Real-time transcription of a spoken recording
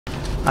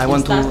I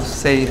want to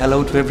say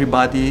hello to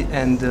everybody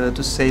and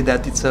to say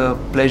that it's a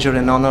pleasure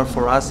and honor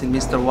for us in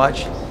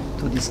MISTERWATCH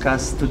to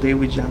discuss today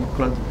with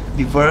Jean-Claude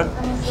Biver.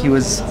 He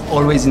was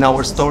always in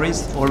our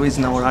stories, always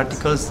in our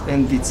articles,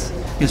 and it's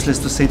useless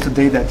to say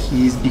today that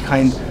he is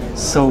behind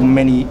so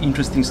many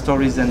interesting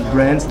stories and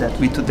brands that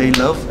we today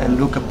love and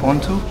look upon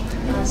to.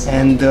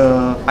 And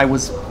I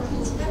was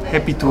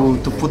happy to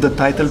put the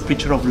title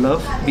Picture of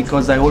Love,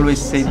 because I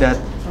always say that,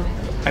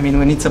 I mean,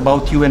 when it's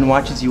about you and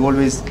watches, you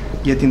always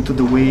get into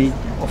the way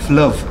of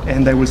love.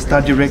 And I will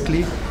start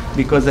directly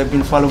because I've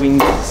been following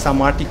some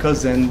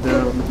articles and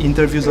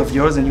interviews of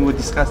yours, and you were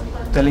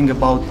telling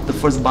about the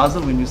first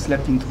Basel when you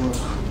slept into a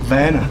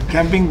van.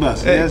 Camping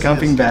bus. Yes,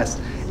 camping bus.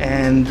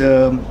 And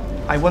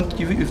I want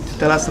you to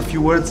tell us a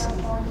few words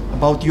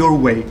about your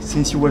way,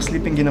 since you were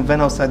sleeping in a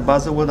van outside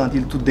Basel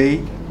until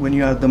today, when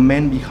you are the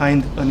man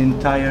behind an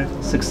entire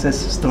success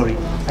story.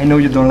 I know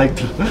you don't like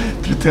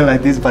to tell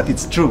like this, but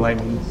it's true. I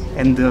mean,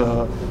 and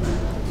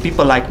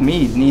people like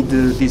me need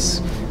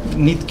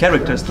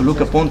characters to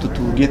look upon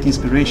to get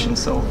inspiration.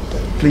 So,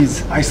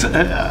 please.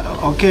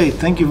 Okay,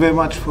 thank you very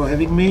much for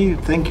having me.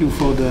 Thank you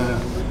for the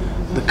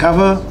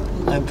cover,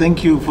 and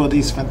thank you for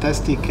this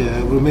fantastic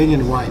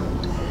Romanian wine.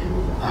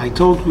 I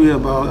told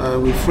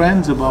with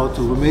friends about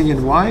the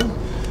Romanian wine,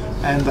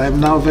 and I'm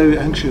now very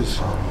anxious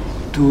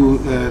to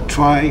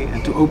try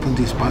and to open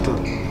this bottle,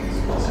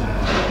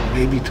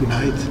 maybe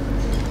tonight,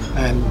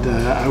 and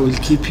I will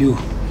keep you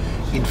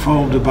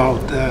informed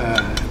about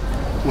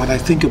what I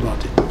think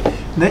about it.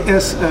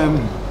 Yes,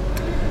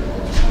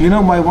 you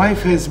know, my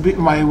life has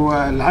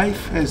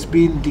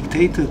been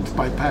dictated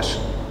by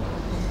passion.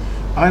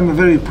 I'm a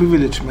very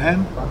privileged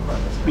man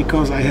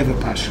because I have a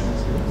passion,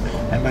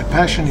 and my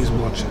passion is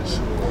watches.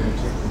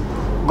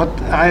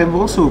 But I am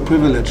also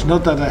privileged,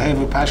 not that I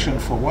have a passion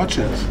for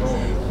watches,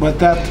 but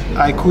that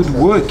I could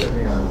work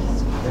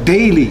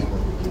daily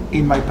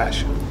in my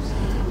passion.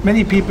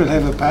 Many people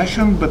have a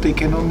passion, but they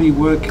can only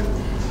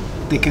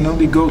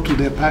go to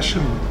their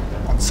passion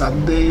on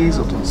Sundays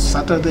or on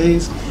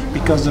Saturdays,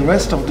 because the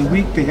rest of the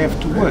week they have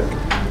to work.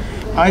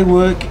 I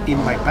work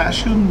in my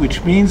passion,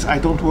 which means I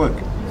don't work.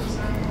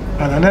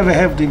 And I never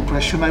have the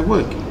impression I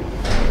work.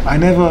 I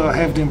never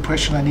have the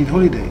impression I need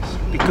holidays,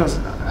 because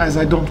as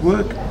I don't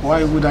work,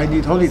 why would I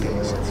need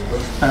holidays?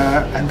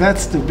 And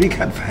that's the big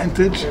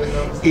advantage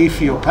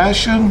if your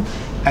passion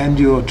and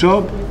your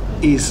job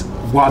is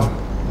one.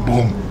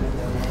 Boom.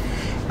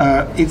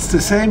 It's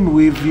the same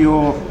with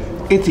your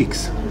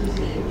ethics.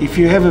 If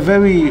you have a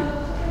very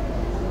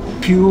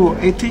pure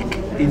ethic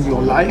in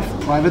your life,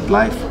 private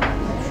life,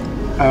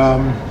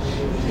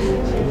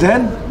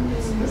 then,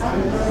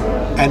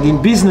 and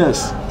in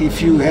business,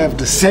 if you have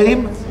the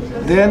same,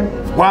 then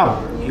wow,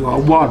 you are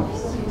one.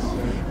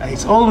 And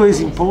it's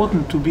always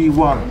important to be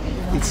one.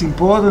 It's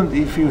important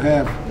if you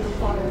have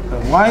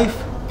a wife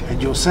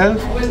and yourself,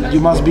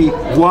 you must be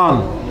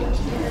one.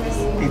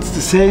 It's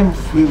the same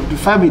with the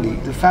family.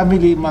 The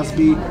family must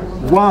be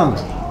one.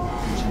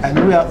 And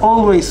we are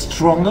always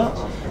stronger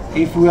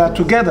if we are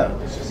together.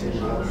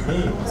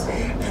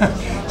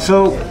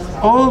 So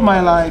all my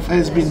life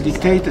has been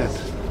dictated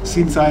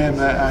since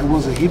I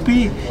was a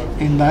hippie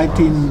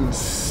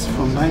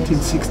from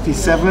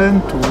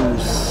 1967 to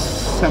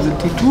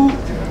 72.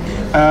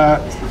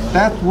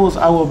 That was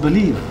our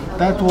belief.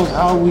 That was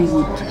how we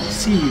would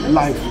see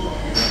life.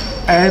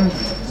 And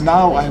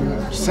now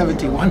I'm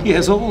 71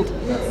 years old,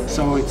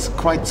 so it's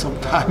quite some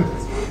time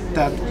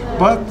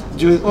but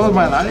during all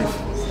my life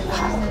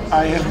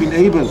I have been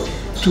able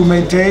to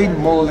maintain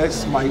more or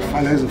less my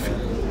philosophy.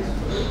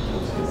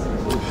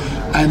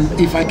 And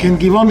if I can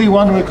give only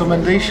one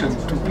recommendation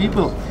to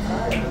people,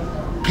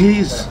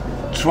 please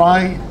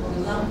try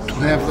to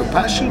have a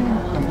passion,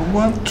 number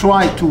one.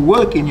 Try to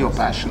work in your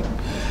passion.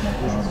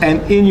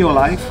 And in your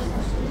life,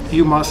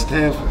 you must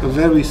have a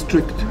very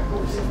strict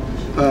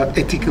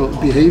ethical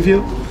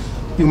behavior.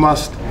 You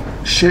must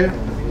share,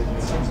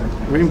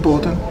 very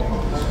important.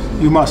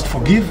 You must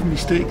forgive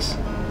mistakes,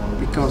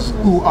 because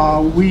who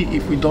are we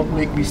if we don't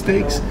make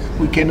mistakes?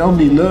 We can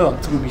only learn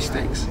through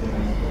mistakes.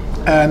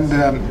 And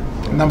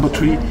number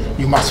three,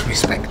 you must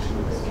respect.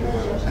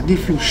 And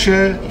if you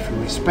share, if you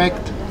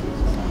respect,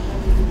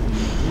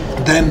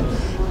 then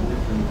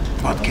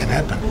what can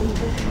happen?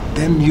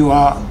 Then you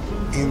are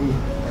in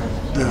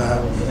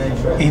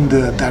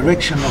the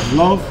direction of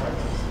love,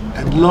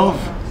 and love,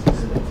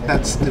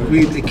 that's the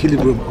real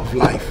equilibrium of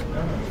life.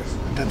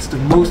 That's the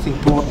most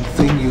important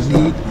thing you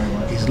need,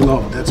 is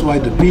love. That's why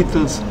the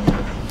Beatles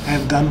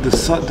have done the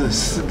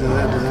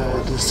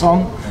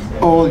song,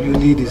 All You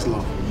Need Is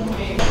Love.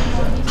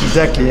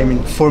 Exactly. I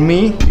mean, for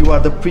me, you are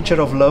the preacher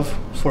of love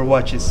for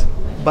watches.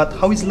 But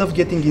how is love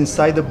getting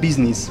inside a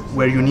business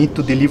where you need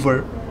to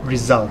deliver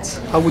results?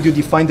 How would you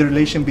define the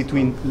relation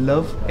between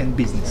love and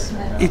business?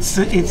 It's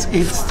one.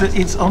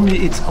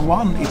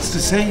 It's the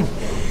same.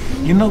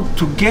 You know,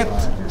 to get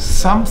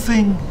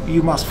something,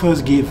 you must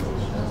first give,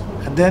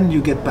 and then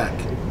you get back.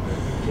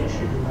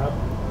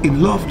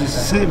 In love, it's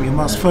the same. You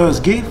must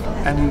first give,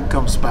 and it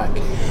comes back.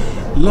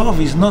 Love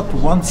is not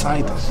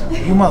one-sided.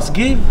 You must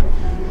give,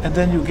 and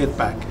then you get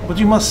back. But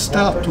you must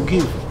start to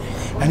give.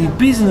 And in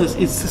business,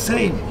 it's the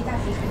same.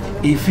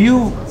 If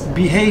you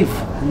behave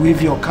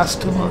with your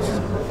customers,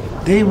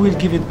 they will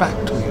give it back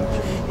to you.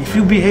 If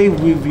you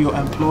behave with your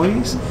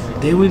employees,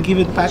 they will give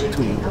it back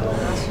to you.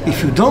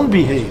 If you don't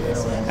behave,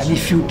 and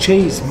if you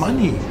chase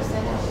money,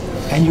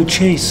 and you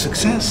chase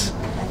success,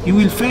 you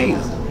will fail.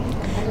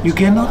 You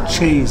cannot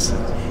chase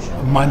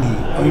money,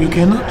 or you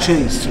cannot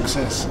chase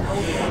success.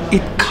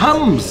 It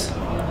comes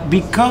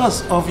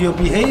because of your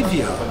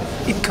behavior.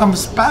 It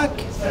comes back.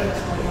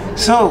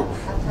 So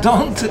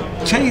don't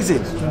chase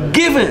it,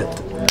 give it,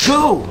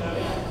 go,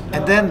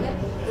 and then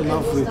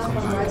love will come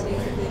back.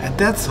 And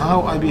that's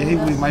how I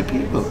behave with my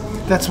people.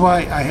 That's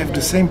why I have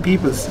the same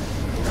people,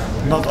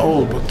 not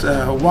all, but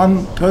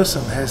one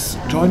person has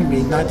joined me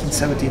in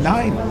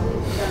 1979,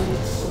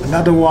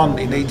 another one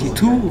in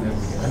 82,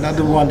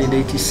 another one in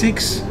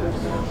 86,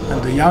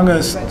 and the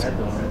youngest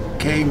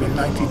came in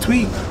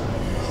 93.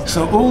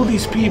 So all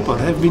these people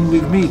have been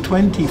with me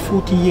 20,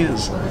 40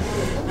 years.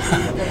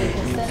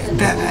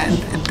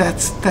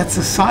 That's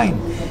a sign.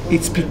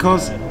 It's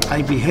because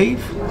I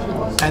behave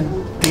and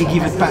they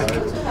give it back.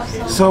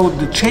 So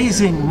the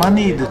chasing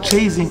money, the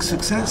chasing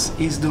success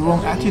is the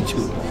wrong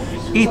attitude.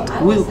 It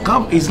will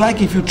come. It's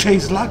like if you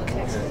chase luck.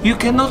 You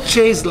cannot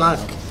chase luck.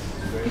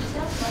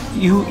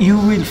 You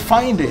will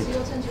find it.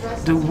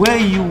 The way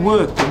you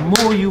work, the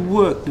more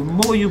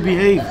you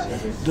behave,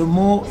 the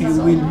more you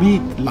will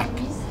meet luck.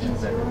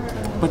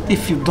 But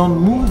if you don't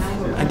move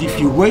and if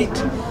you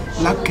wait,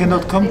 luck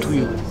cannot come to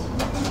you.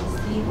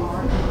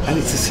 And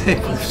it's the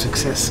same with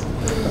success.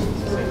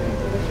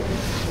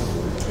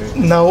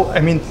 Now,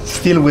 I mean,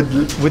 still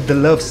with the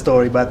love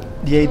story, but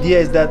the idea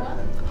is that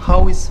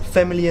how is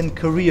family and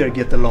career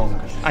get along?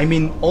 I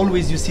mean,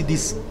 always you see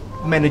these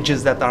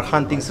managers that are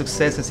hunting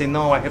success and say,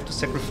 no, I have to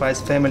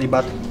sacrifice family,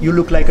 but you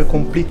look like a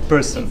complete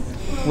person.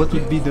 What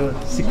would be the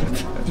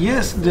secret?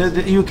 Yes,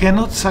 you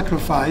cannot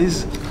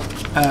sacrifice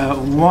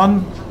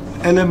one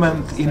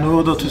element in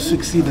order to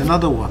succeed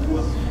another one.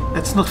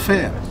 That's not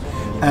fair.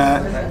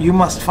 You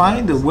must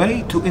find a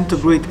way to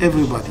integrate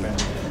everybody.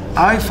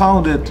 I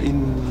found it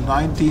in it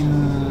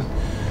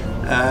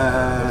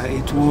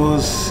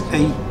was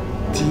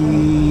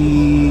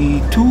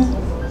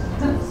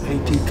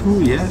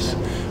 82, yes.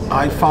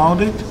 I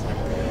found it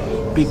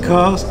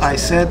because I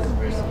said,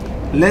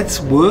 let's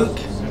work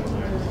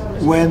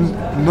when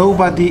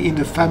nobody in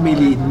the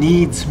family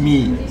needs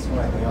me.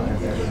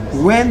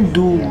 When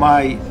do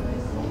my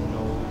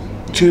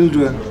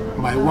children,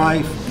 my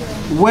wife,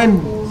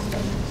 when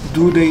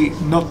do they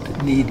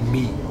not need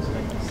me?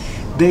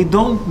 They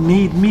don't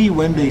need me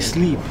when they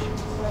sleep.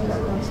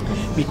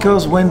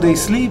 Because when they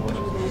sleep,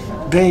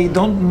 they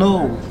don't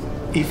know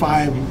if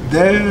I'm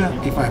there,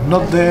 if I'm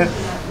not there.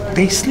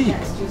 They sleep.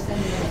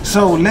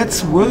 So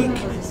let's work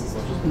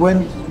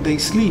when they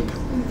sleep.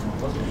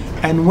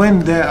 And when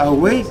they're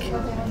awake,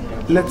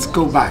 let's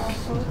go back.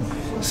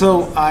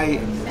 So I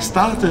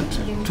started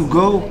to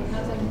go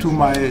to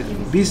my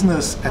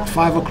business at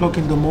 5 o'clock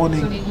in the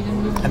morning,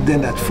 and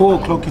then at 4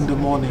 o'clock in the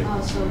morning,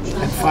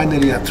 and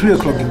finally at 3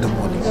 o'clock in the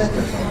morning.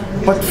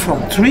 But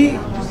from 3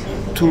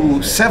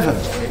 to 7,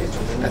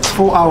 that's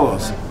 4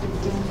 hours.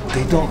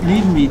 They don't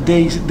need me.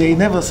 They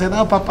never said,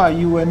 oh, Papa,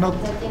 you were not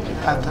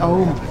at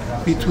home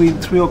between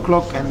 3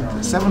 o'clock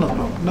and 7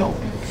 o'clock. No.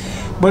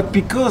 But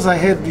because I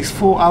had these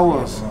 4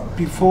 hours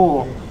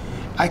before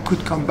I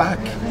could come back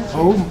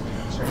home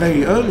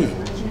very early,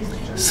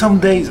 some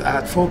days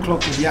at 4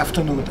 o'clock in the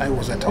afternoon I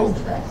was at home.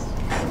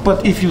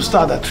 But if you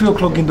start at 3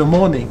 o'clock in the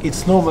morning,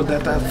 it's normal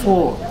that at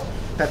 4,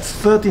 that's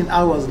 13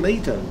 hours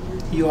later,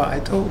 you are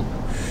at home.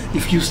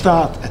 If you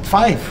start at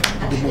 5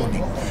 in the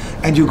morning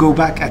and you go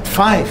back at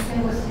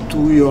 5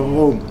 to your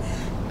home,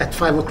 at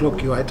 5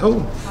 o'clock you're at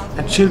home,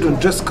 and children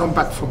just come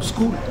back from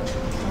school.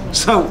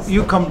 So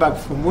you come back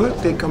from work,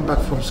 they come back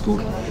from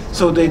school.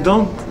 So they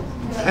don't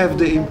have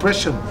the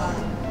impression,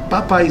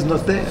 Papa is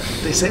not there.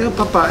 They say, oh,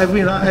 Papa,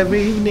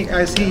 every evening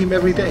I see him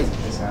every day.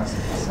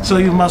 So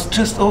you must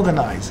just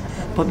organize.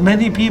 But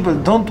many people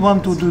don't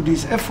want to do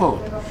this effort.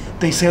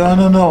 They say, oh,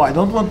 no, I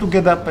don't want to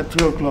get up at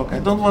 3 o'clock. I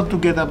don't want to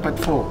get up at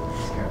 4.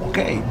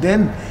 Okay,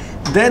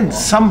 then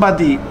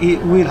somebody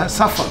will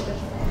suffer.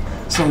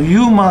 So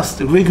you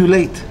must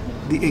regulate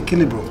the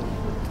equilibrium.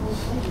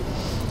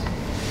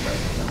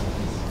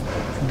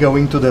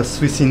 Going to the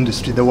Swiss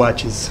industry, the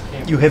watches.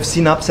 You have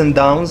seen ups and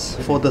downs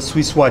for the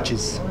Swiss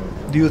watches.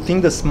 Do you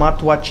think the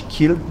smartwatch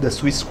killed the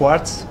Swiss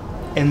quartz?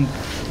 And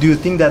do you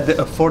think that the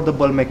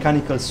affordable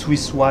mechanical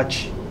Swiss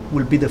watch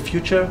will be the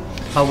future?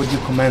 How would you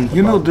comment?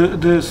 You know,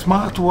 the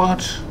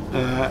smartwatch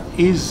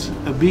is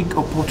a big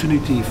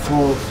opportunity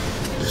for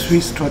the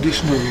Swiss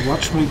traditional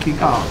watchmaking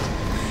art,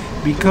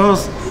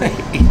 because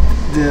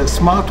the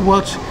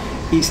smartwatch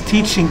is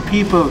teaching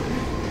people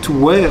to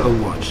wear a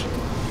watch.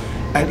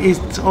 And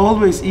it's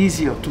always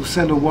easier to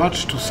sell a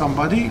watch to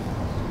somebody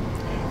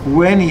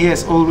when he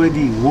has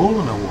already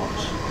worn a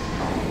watch.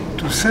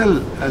 To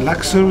sell a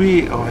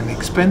luxury or an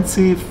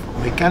expensive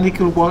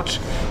mechanical watch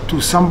to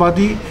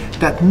somebody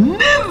that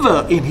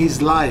never in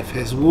his life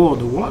has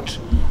worn a watch,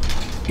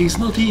 is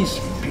not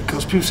easy,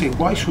 because people say,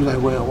 why should I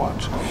wear a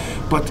watch?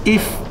 But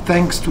if,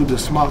 thanks to the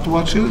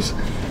smartwatches,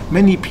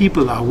 many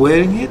people are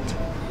wearing it,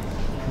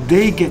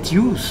 they get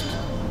used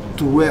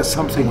to wear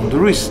something on the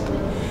wrist.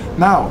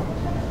 Now,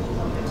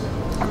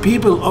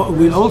 people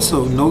will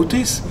also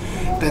notice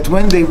that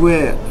when they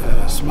wear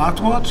a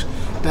smartwatch,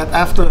 that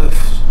after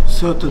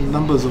certain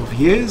numbers of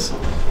years,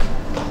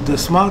 the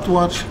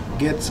smartwatch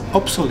gets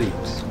obsolete.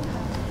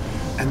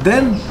 And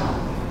then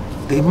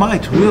they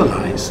might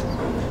realize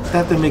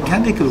that the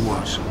mechanical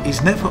watch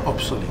is never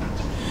obsolete,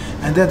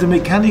 and that the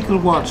mechanical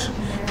watch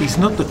is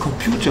not the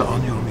computer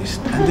on your wrist.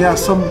 And there are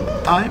some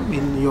time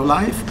in your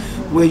life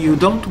where you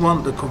don't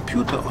want the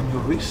computer on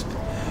your wrist,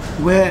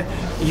 where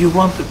you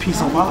want a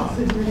piece of art,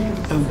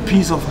 a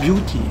piece of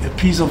beauty, a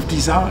piece of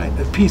design,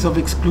 a piece of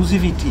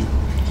exclusivity,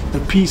 a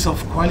piece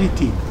of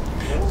quality,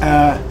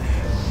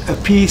 a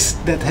piece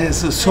that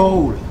has a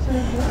soul,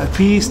 a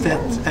piece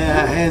that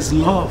has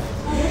love.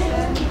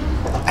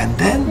 And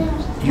then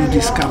you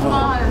discover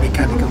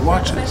mechanical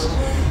watches.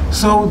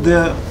 So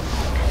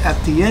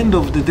at the end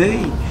of the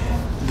day,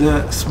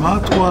 the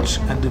smartwatch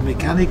and the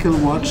mechanical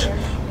watch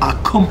are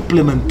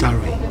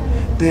complementary.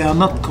 They are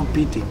not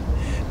competing.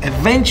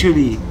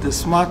 Eventually, the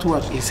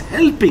smartwatch is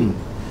helping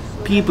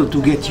people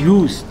to get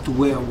used to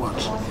wear a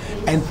watch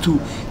and to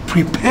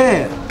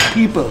prepare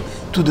people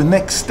to the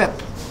next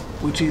step,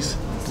 which is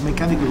the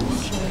mechanical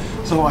watch.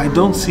 So I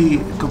don't see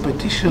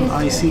competition,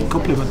 I see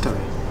complementary.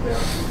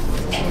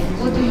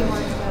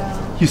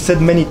 You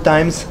said many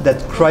times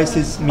that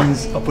crisis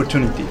means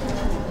opportunity.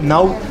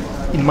 Now,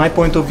 in my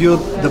point of view,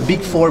 the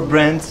big four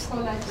brands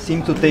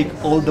seem to take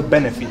all the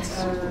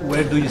benefits.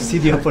 Where do you see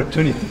the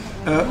opportunity?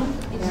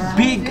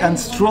 Big and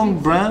strong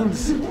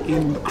brands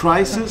in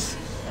crisis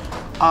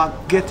are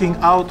getting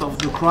out of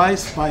the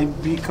crisis by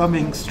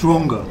becoming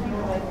stronger.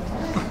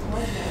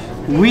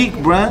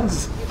 Weak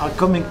brands are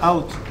coming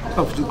out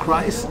of the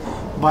crisis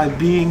by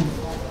being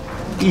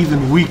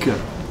even weaker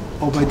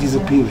or by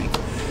disappearing.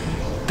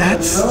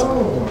 That's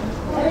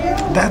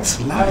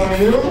life.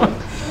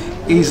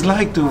 It's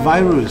like the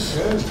virus.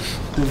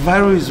 The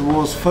virus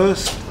was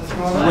first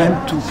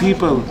went to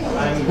people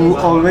who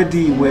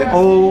already were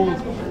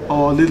old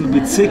or a little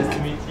bit sick,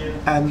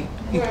 and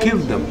it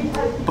killed them.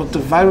 But the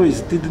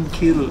virus didn't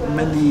kill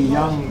many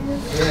young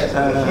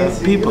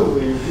people.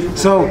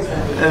 So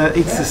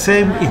it's the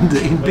same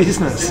in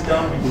business.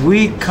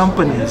 Weak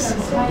companies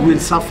will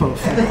suffer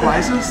from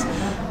crisis,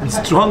 and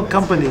strong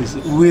companies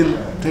will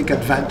take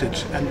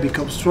advantage and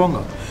become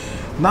stronger.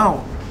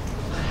 Now,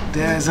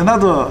 there is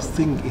another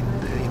thing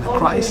in a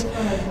crisis.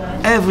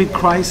 Every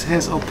crisis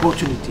has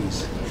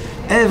opportunities.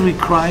 Every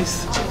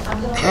crisis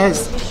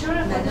has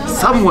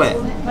somewhere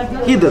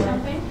hidden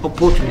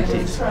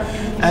opportunities.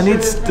 And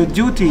it's the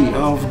duty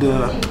of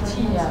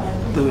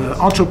the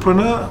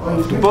entrepreneur,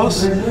 of the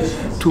boss,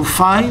 to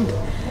find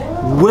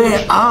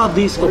where are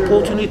these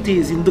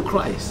opportunities in the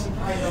crisis.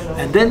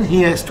 And then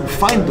he has to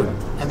find them,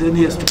 and then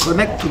he has to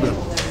connect to them,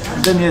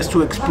 and then he has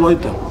to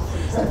exploit them.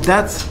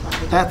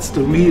 That's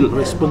the real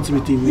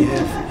responsibility we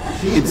have.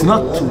 It's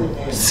not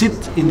to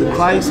sit in the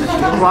crisis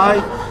and to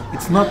cry.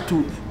 It's not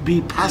to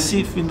be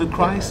passive in the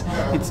crisis.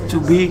 It's to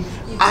be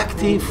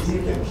active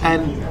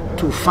and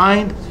to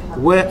find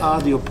where are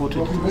the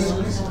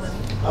opportunities.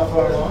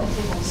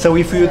 So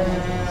if you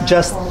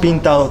just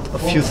pint out a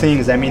few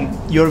things, I mean,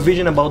 your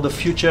vision about the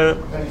future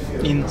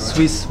in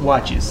Swiss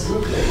watches,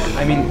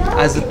 I mean,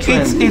 as a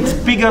trend. It's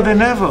bigger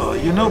than ever,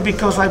 you know,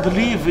 because I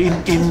believe in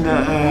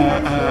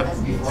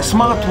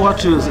smart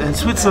watches, and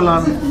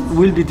Switzerland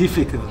will be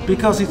difficult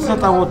because it's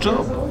not our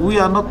job. We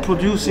are not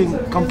producing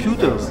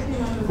computers.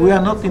 We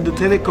are not in the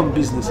telecom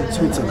business in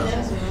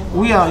Switzerland.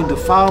 We are in the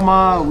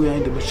pharma, we are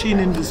in the machine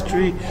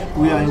industry,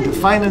 we are in the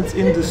finance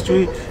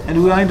industry,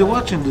 and we are in the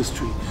watch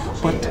industry.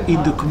 But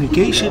in the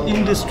communication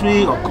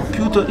industry, or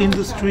computer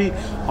industry,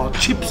 or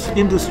chips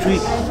industry,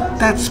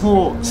 that's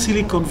more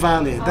Silicon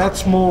Valley,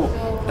 that's more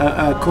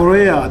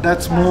Korea,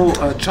 that's more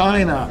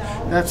China,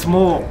 that's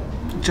more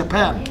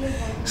Japan.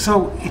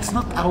 So it's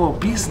not our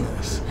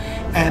business.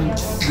 And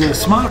the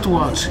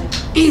smartwatch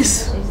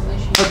is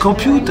a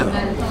computer.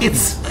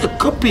 It's a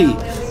copy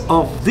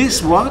of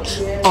this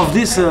watch, of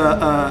this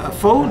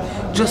phone,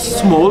 just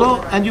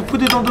smaller, and you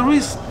put it on the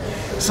wrist.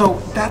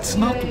 So that's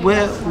not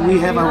where we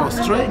have our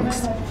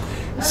strength.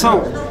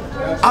 So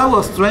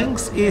our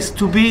strength is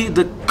to be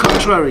the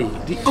contrary,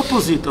 the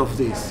opposite of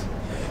this.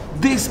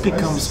 This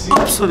becomes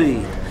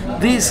obsolete.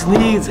 This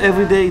needs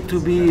every day to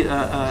be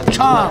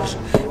charged.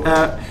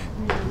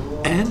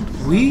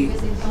 And we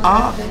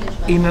are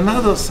in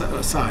another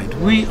side.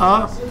 We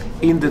are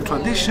in the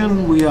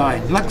tradition, we are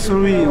in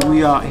luxury,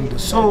 we are in the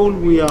soul,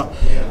 we are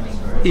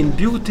in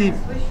beauty,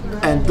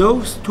 and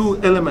those two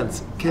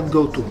elements can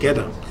go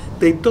together.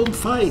 They don't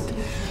fight.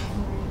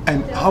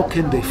 And how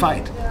can they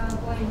fight?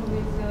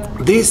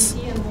 This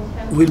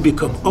will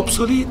become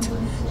obsolete,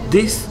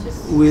 this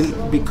will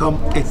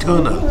become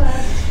eternal.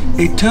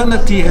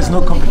 Eternity has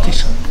no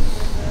competition.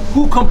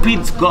 Who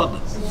competes God?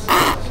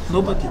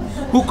 Nobody.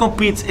 Who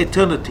competes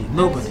eternity?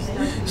 Nobody.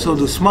 So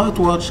the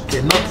smartwatch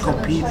cannot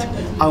compete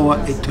our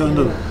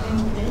eternal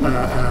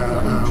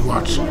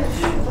watch,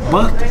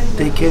 but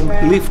they can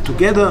live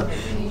together.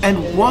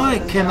 And why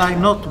can I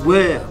not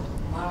wear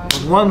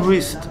on one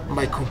wrist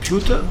my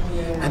computer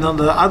and on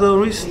the other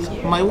wrist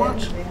my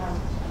watch?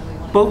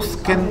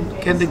 Both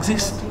can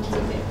exist.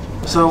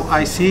 So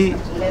I see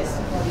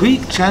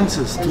big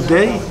chances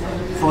today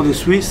for the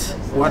Swiss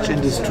watch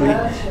industry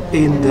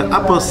in the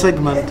upper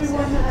segment,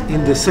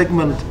 in the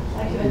segment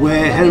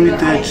where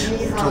heritage,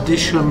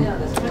 tradition,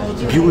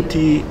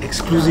 beauty,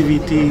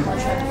 exclusivity,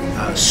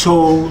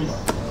 soul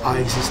are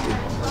existing.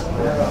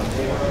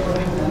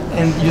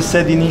 And you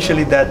said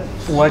initially that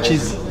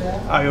watches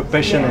are your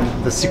passion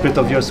and the secret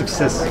of your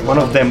success, one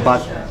of them,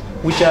 but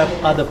which are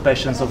other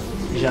passions of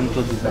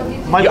Jean-Claude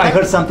Biver? I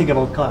heard something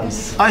about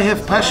cars. I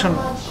have passion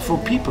for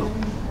people.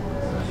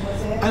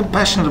 I'm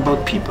passionate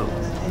about people.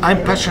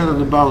 I'm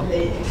passionate about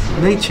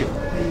nature.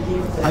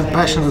 I'm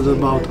passionate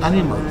about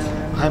animals.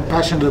 I'm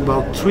passionate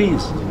about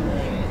trees.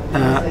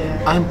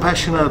 I'm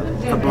passionate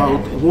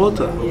about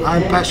water.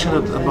 I'm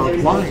passionate about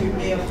wine.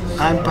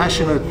 I'm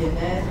passionate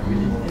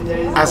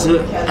as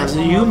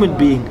a human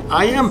being.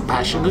 I am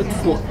passionate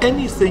for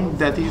anything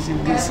that is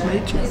in this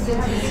nature.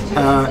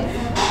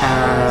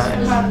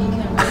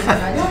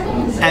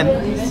 And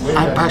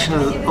I'm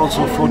passionate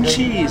also for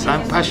cheese.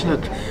 I'm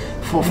passionate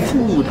for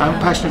food. I'm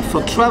passionate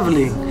for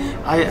traveling.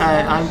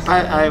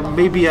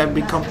 Maybe I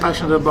become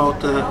passionate about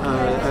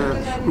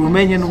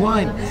Romanian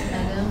wine.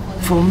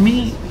 For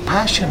me,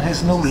 passion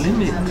has no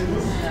limit.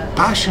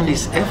 Passion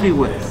is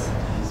everywhere,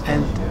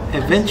 and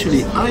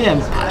eventually I am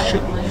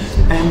passion.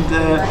 And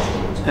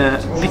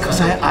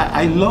because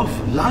I love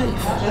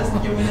life,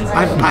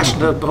 I'm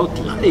passionate about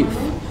life.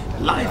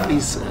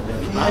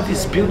 Life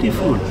is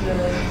beautiful,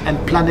 and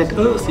planet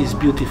Earth is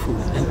beautiful,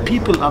 and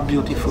people are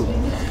beautiful,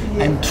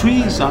 and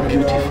trees are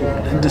beautiful,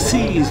 and the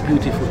sea is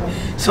beautiful.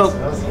 So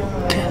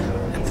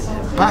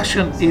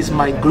passion is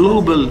my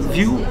global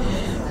view,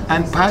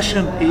 and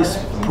passion is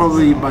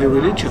probably my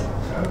religion.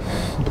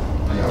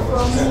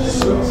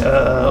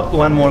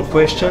 One more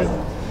question.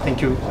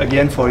 Thank you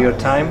again for your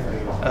time.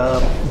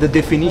 The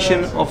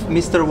definition of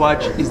Mr.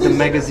 Watch is the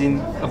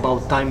magazine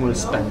about time well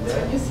spent.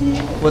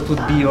 What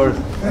would be your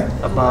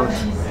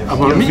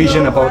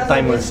vision about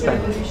time well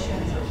spent?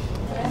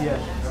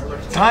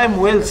 Time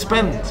well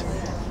spent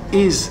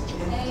is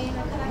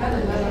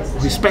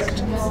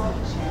respect.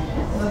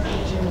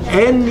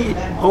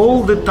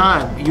 All the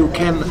time you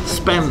can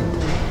spend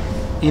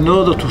in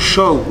order to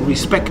show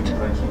respect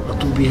or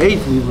to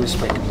behave with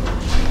respect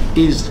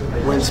is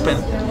well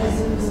spent.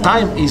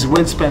 Time is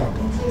well spent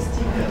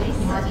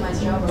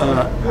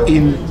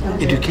in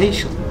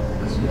education.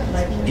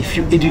 If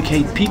you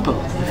educate people,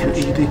 if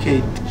you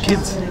educate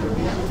kids,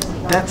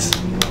 that's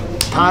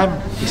time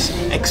is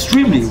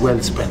extremely well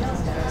spent.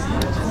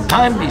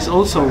 Time is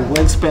also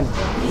well spent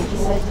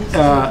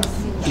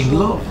in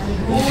love.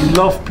 If you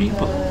love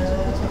people,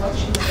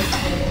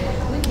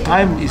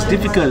 time is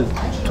difficult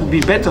to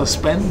be better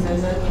spent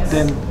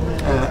than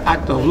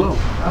act of love.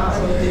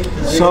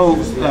 So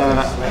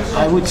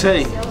I would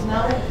say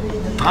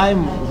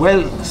time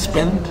well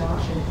spent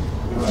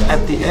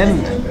at the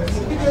end,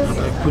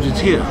 I put it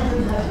here,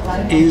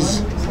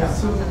 is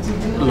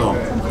love.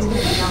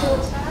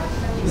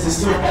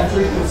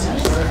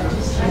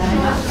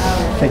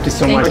 Thank you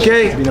so much.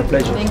 Okay. It's been a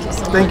pleasure. Thank you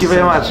so much. Thank you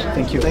very much.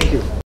 Thank you. Thank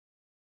you.